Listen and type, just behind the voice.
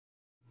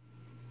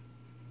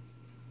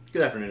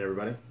Good afternoon,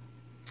 everybody.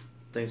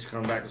 Thanks for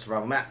coming back to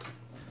Survival Matt.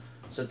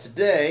 So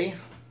today,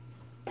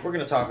 we're going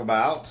to talk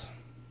about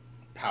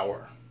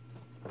power.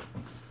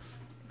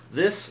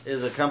 This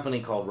is a company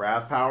called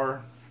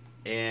RAVPower,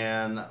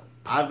 and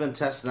I've been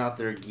testing out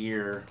their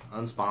gear,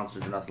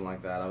 unsponsored or nothing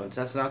like that. I've been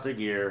testing out their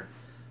gear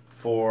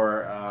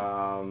for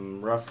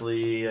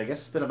roughly, I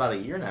guess it's been about a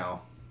year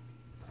now.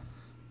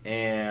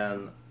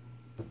 And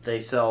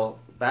they sell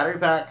battery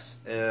packs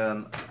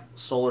and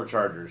solar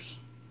chargers.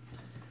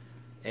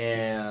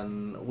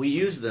 And we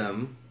use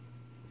them,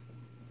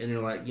 and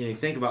you're like, you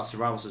think about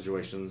survival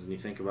situations, and you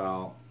think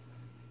about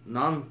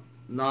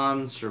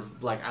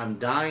like I'm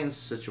dying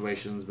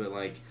situations, but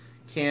like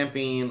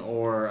camping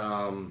or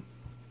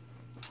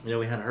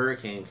we had a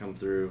hurricane come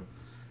through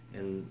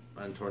and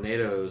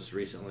tornadoes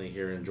recently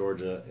here in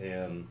Georgia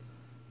and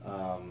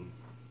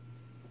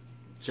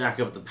jack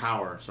up the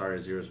power.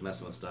 Sorry, Zero's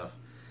messing with stuff,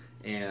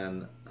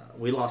 and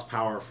we lost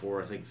power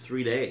for I think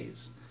 3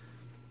 days.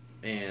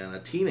 And a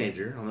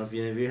teenager, I don't know if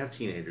any of you have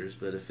teenagers,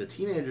 but if a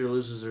teenager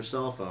loses their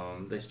cell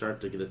phone, they start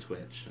to get a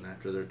twitch. And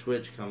after their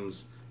twitch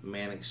comes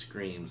manic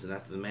screams. And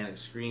after the manic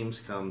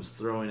screams comes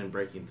throwing and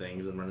breaking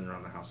things and running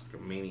around the house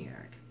like a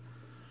maniac.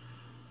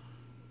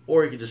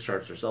 Or you can just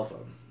charge their cell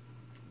phone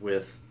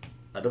with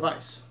a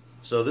device.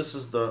 So this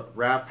is the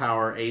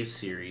RAVPower A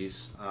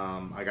series.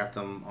 I got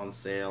them on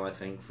sale, I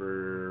think,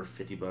 for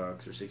 $50 or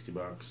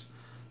 $60.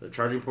 The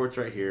charging port's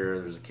right here.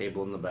 There's a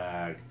cable in the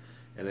bag.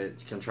 And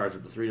it can charge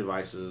up to 3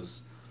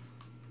 devices.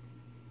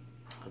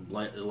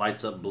 It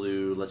lights up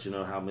blue, lets you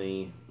know how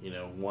many,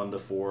 1 to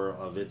 4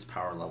 of its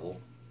power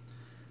level.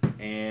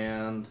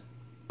 And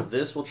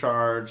this will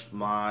charge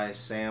my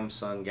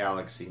Samsung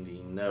Galaxy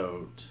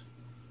Note.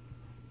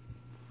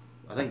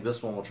 I think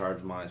this one will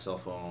charge my cell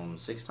phone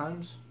 6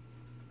 times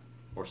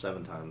or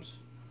 7 times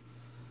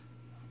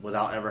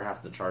without ever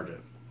having to charge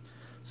it.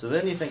 So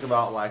then you think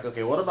about like,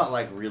 okay, what about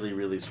like really,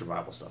 really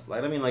survival stuff?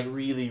 Like, I mean, like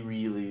really,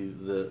 really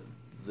the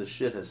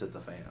shit has hit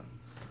the fan.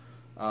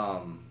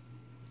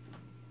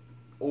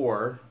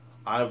 Or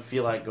I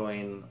feel like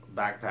going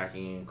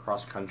backpacking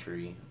cross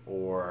country,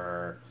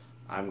 or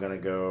I'm going to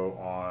go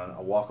on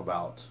a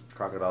walkabout,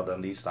 Crocodile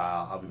Dundee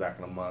style. I'll be back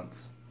in a month.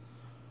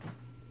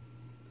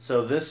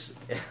 So this,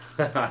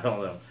 I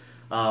don't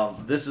know.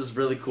 This is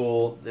really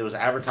cool. It was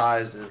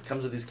advertised. It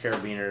comes with these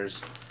carabiners.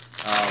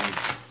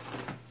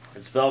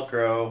 It's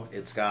Velcro.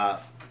 It's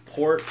got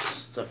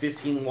ports. It's a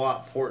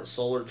 15-watt port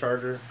solar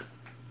charger.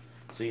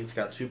 See, it's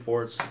got 2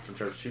 ports. You can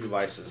charge 2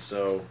 devices.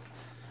 So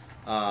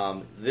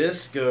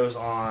this goes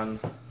on,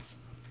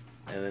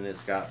 and then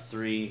it's got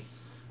 3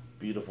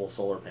 beautiful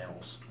solar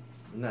panels.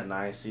 Isn't that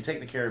nice? So you take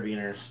the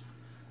carabiners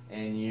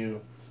and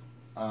you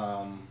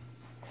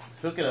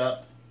hook it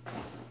up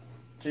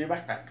to your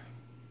backpack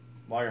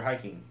while you're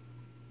hiking,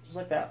 just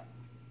like that.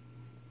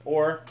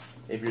 Or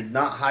if you're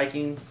not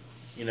hiking,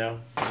 you're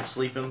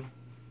sleeping.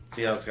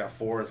 See how it's got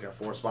 4? It's got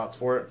 4 spots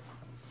for it.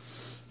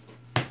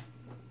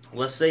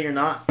 Let's say you're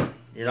not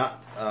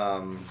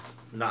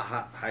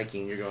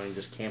hiking, you're going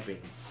just camping,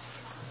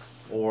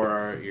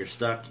 or you're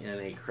stuck in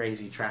a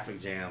crazy traffic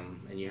jam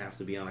and you have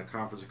to be on a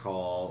conference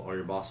call, or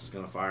your boss is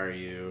going to fire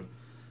you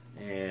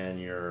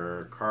and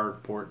your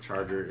carport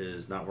charger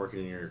is not working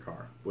in your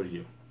car. What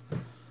do?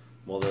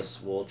 Well,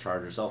 this will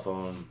charge your cell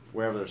phone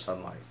wherever there's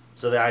sunlight.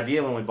 So the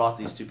idea when we bought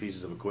these 2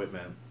 pieces of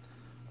equipment,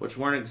 which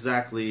weren't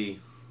exactly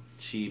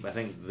cheap, I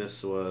think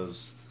this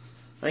was,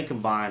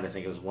 combined, I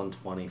think it was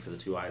 $120 for the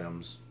 2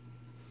 items.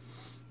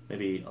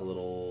 Maybe a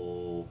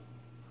little,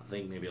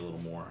 maybe a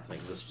little more. I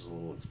think this was a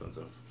little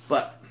expensive.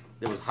 But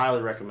it was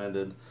highly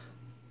recommended.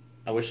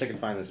 I wish I could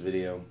find this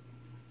video.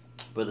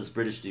 But this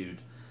British dude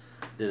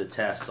did a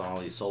test on all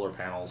these solar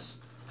panels.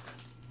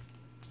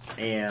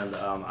 And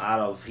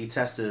he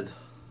tested,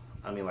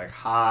 like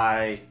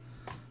high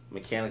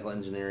mechanical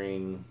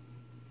engineering,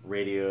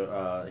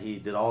 radio. He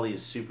did all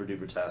these super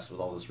duper tests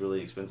with all this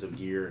really expensive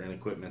gear and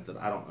equipment that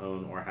I don't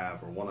own or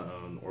have or want to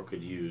own or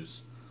could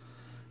use.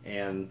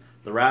 And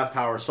the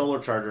RAVPower Solar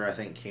Charger, I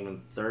think, came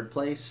in 3rd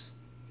place.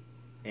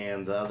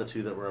 And the other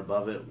 2 that were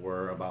above it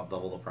were about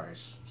double the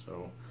price.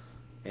 So,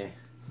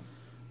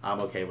 I'm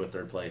okay with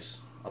 3rd place.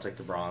 I'll take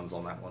the bronze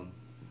on that one.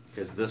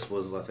 Because this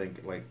was, I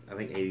think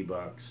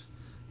 $80.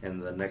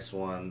 And the next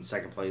one,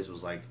 2nd place,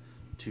 was like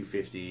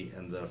 $250.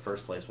 And the 1st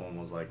place one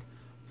was like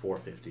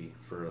 $450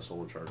 for a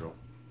solar charger.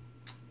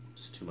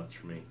 Just too much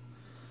for me.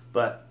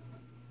 But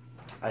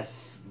I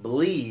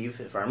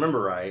believe, if I remember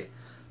right,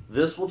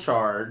 this will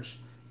charge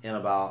in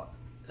about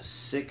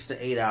 6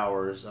 to 8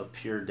 hours of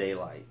pure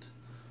daylight.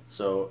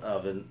 So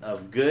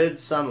of good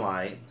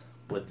sunlight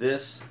with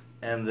this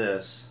and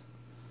this.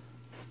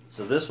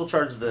 So this will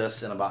charge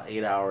this in about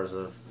 8 hours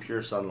of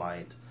pure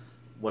sunlight,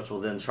 which will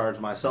then charge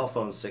my cell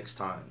phone 6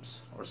 times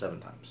or 7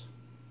 times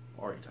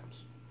or 8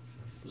 times.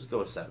 Just go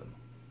with 7.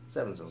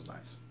 7 sounds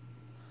nice.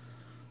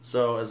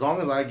 So as long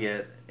as I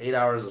get 8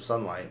 hours of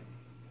sunlight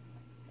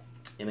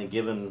in a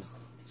given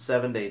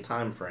 7-day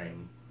time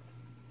frame,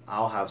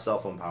 I'll have cell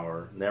phone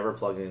power, never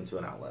plugging into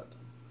an outlet.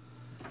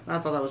 And I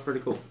thought that was pretty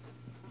cool.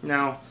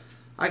 Now,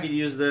 I could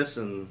use this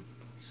and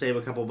save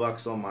a couple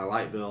bucks on my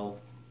light bill,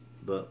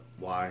 but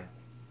why?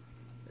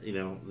 You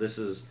know, this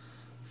is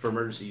for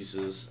emergency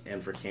uses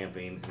and for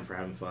camping and for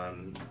having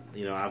fun.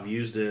 You know, I've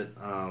used it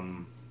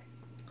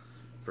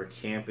for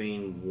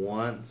camping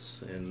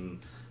once, and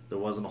there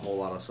wasn't a whole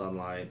lot of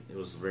sunlight. It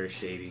was a very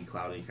shady,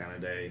 cloudy kind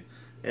of day,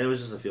 and it was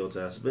just a field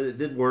test. But it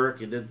did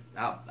work. It did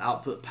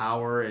output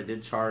power. It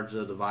did charge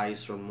the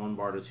device from 1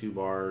 bar to 2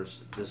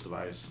 bars, this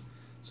device.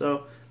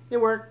 So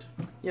it worked,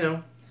 you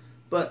know.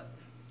 But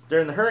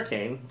during the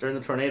hurricane, during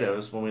the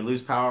tornadoes, when we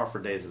lose power for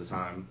days at a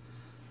time,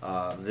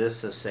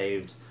 this has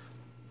saved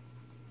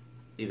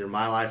either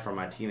my life or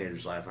my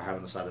teenager's life. I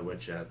haven't decided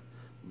which yet.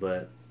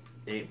 But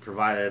it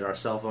provided our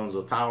cell phones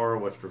with power,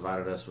 which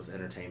provided us with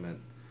entertainment.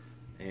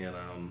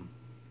 And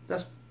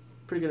that's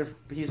pretty good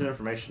piece of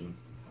information.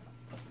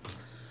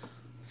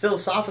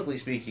 Philosophically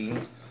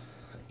speaking,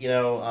 you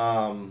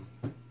know,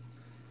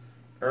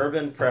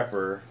 Urban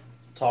Prepper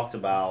talked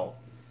about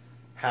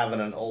having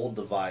an old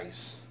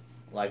device,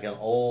 like an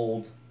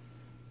old,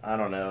 I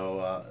don't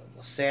know,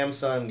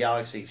 Samsung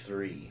Galaxy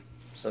 3.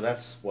 So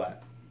that's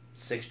what,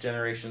 5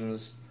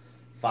 generations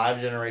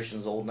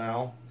old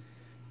now.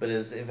 But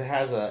if it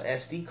has a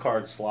SD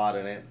card slot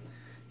in it,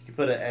 you can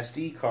put an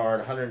SD card,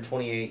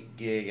 128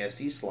 gig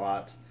SD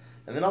slot,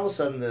 and then all of a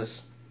sudden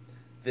this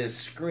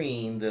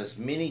screen, this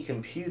mini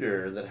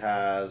computer that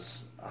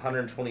has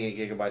 128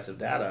 gigabytes of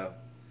data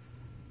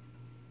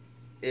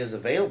is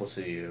available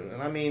to you.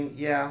 And I mean,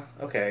 yeah,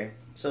 okay.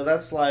 So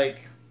that's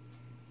like,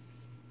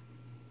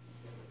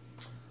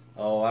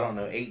 oh, I don't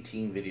know,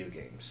 18 video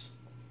games,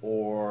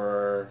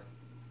 or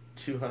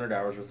 200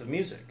 hours worth of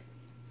music,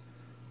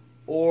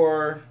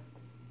 or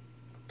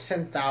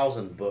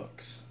 10,000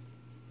 books,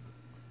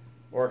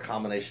 or a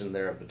combination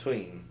thereof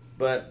between.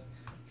 But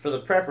for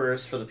the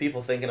preppers, for the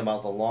people thinking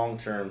about the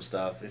long-term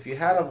stuff, if you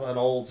had an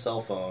old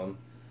cell phone,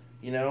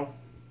 you know,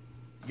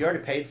 you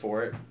already paid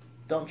for it.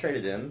 Don't trade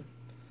it in.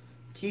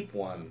 Keep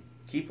one.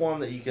 Keep one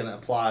that you can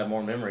apply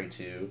more memory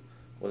to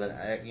with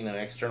an, you know,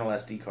 external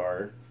SD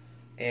card,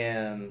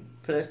 and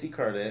put SD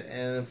card in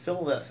and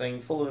fill that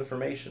thing full of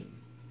information.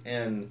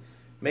 And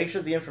make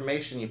sure the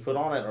information you put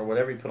on it, or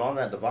whatever you put on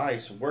that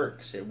device,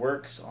 works. It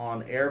works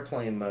on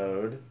airplane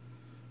mode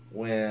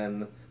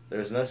when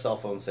there's no cell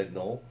phone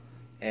signal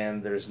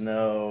and there's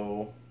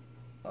no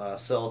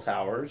cell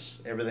towers.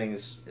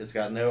 It's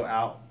got no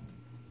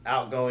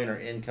outgoing or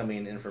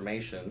incoming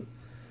information.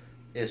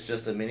 It's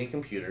just a mini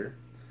computer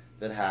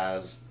that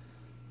has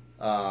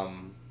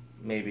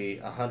maybe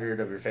 100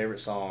 of your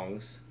favorite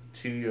songs,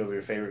 2 of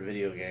your favorite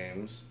video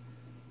games,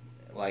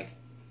 like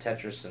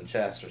Tetris and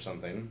chess or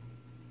something.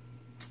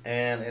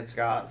 And it's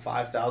got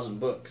 5,000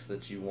 books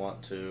that you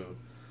want to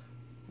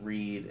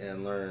read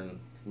and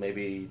learn.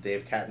 Maybe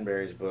Dave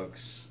Cattenberry's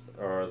books,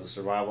 or the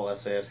Survival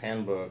SAS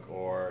Handbook,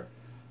 or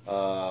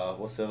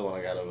what's the other one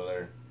I got over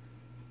there?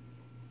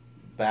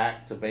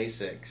 Back to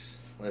Basics.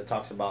 It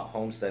talks about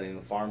homesteading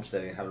and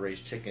farmsteading, how to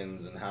raise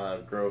chickens and how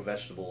to grow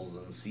vegetables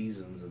and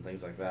seasons and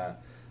things like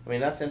that. I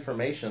mean, that's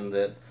information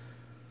that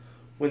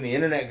when the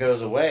internet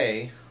goes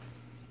away,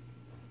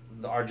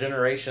 our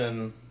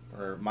generation,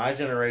 or my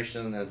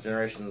generation, and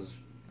generations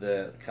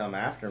that come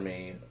after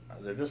me,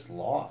 they're just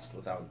lost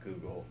without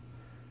Google.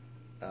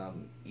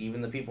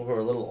 Even the people who are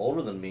a little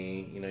older than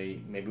me, you know,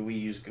 maybe we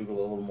use Google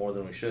a little more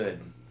than we should.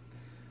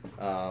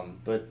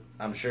 But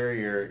I'm sure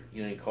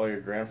you call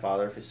your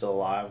grandfather, if he's still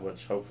alive,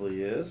 which hopefully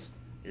he is.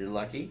 You're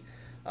lucky.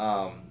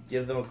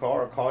 Give them a call,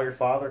 or call your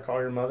father, call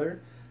your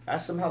mother.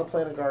 Ask them how to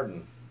plant a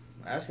garden.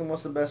 Ask them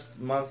what's the best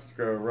month to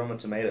grow Roma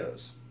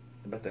tomatoes.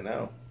 I bet they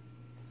know.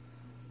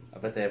 I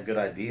bet they have good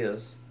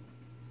ideas,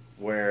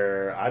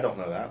 where I don't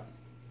know that,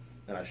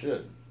 and I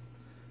should.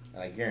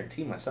 And I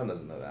guarantee my son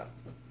doesn't know that.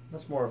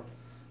 That's more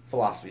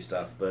philosophy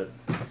stuff. But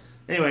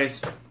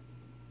anyways,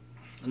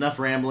 enough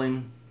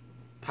rambling.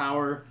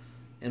 Power,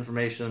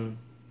 information,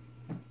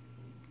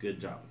 good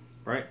job,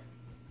 right?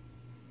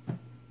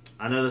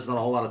 I know there's not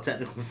a whole lot of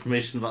technical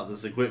information about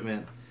this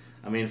equipment.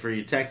 I mean, for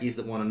you techies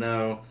that want to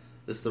know,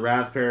 this is the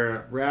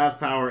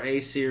RAVPower A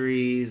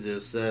series.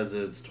 It says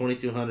it's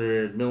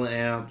 2200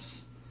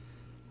 milliamps,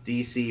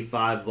 DC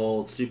 5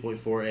 volts,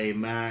 2.4A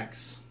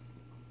max.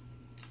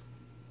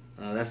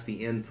 That's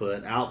the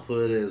input.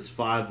 Output is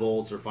 5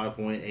 volts or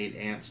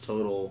 5.8 amps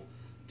total,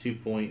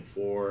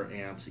 2.4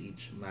 amps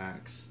each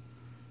max.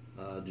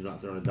 Do not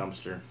throw in a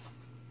dumpster.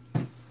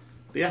 But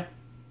yeah,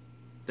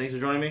 thanks for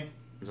joining me.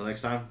 Until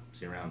next time,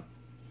 see you around.